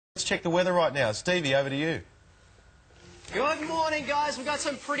Let's check the weather right now. Stevie, over to you. Good morning, guys. We've got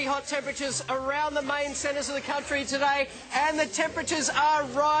some pretty hot temperatures around the main centres of the country today, and the temperatures are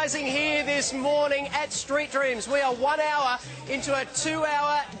rising here this morning at Street Dreams. We are 1 hour into a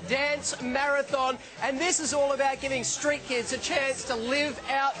 2-hour dance marathon, and this is all about giving street kids a chance to live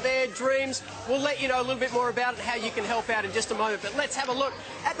out their dreams. We'll let you know a little bit more about it, how you can help out in just a moment, but let's have a look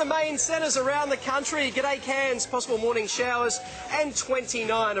at the main centres around the country. G'day Cairns, possible morning showers, and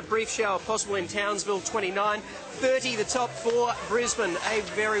 29, a brief shower possible in Townsville, 29. 30 the top for Brisbane, a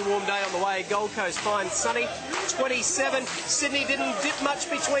very warm day on the way. Gold Coast fine, sunny, 27. Sydney didn't dip much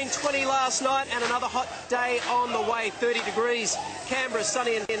between 20 last night, and another hot day on the way, 30 degrees. Canberra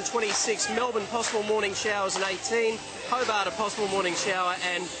sunny and 26. Melbourne possible morning showers and 18. Hobart a possible morning shower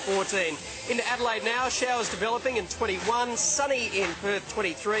and 14. In Adelaide now, showers developing and 21. Sunny in Perth,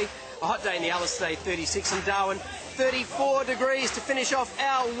 23. A hot day in the Alice today, 36, and Darwin, 34 degrees. To finish off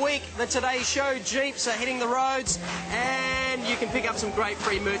our week, the Today Show Jeeps are hitting the roads, and you can pick up some great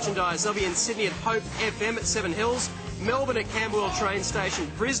free merchandise. They'll be in Sydney at Hope FM at Seven Hills, Melbourne at Camberwell train station,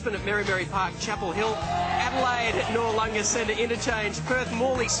 Brisbane at Mary Park, Chapel Hill, Adelaide at Noarlunga Centre Interchange, Perth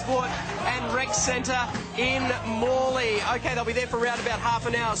Morley Sport and Rec Centre in Morley. Okay, they'll be there for around about half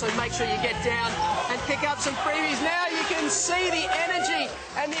an hour, so make sure you get down and pick up some freebies. Now you can see the energy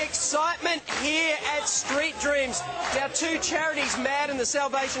and the excitement here at Street Dreams. Now, two charities, MAD and the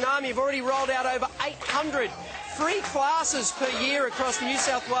Salvation Army, have already rolled out over 800 free classes per year across New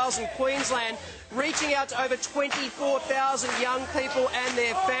South Wales and Queensland, reaching out to over 24,000 young people and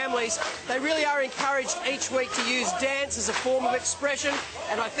their families. They really are encouraged each week to use dance as a form of expression,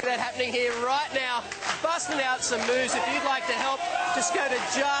 and I think that's happening here right now, busting out some moves. If you'd like to help, just go to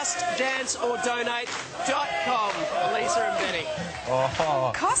justdanceordonate.com. Lisa and Benny.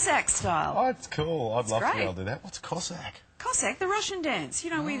 Oh, Cossack style. oh, it's cool. I'd love to be great. able to do that. What's Cossack? Cossack, the Russian dance. You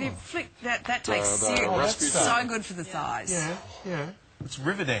know, where they flick that takes serious. rescue So good for the thighs. Yeah. It's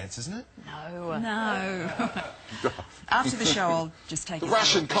river dance, isn't it? No. After the show, I'll just take The it.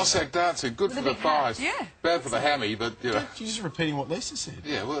 Russian Cossack dancing, good for the thighs. Yeah. Bad for the hammy, but, you know. She's just repeating what Lisa said.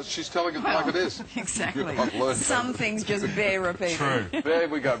 Yeah, well, she's telling it like it is. Exactly. I've learned Some things just bear repeating. True. There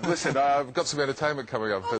we go. Listen, I've got some entertainment coming up.